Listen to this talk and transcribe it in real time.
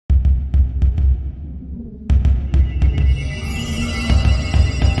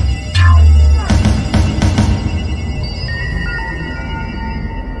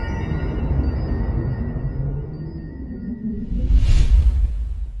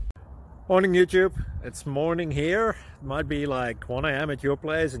Morning YouTube, it's morning here. It might be like 1 a.m. at your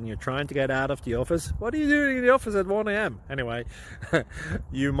place and you're trying to get out of the office. What are you doing in the office at 1 a.m? Anyway,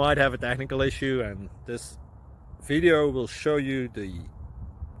 you might have a technical issue and this video will show you the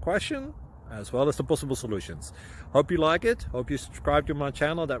question as well as the possible solutions. Hope you like it, hope you subscribe to my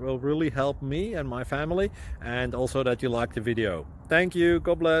channel. That will really help me and my family, and also that you like the video. Thank you,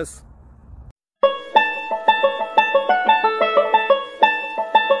 God bless.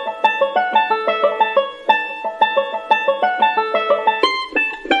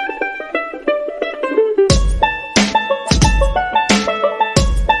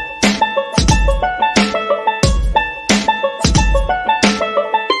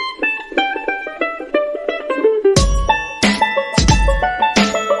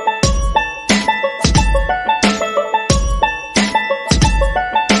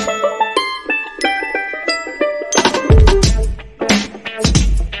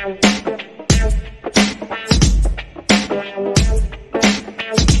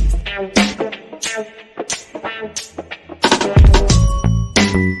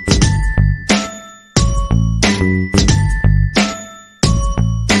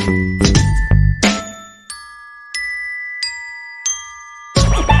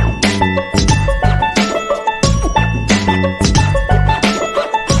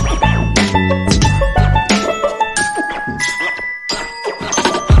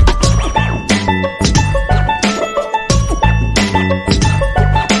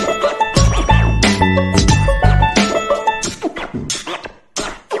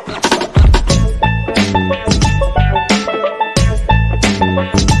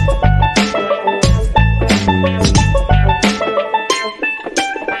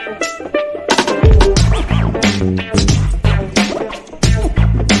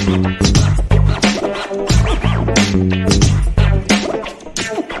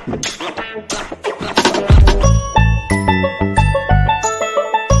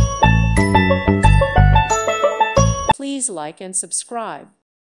 Please like and subscribe.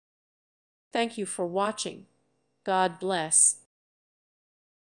 Thank you for watching. God bless.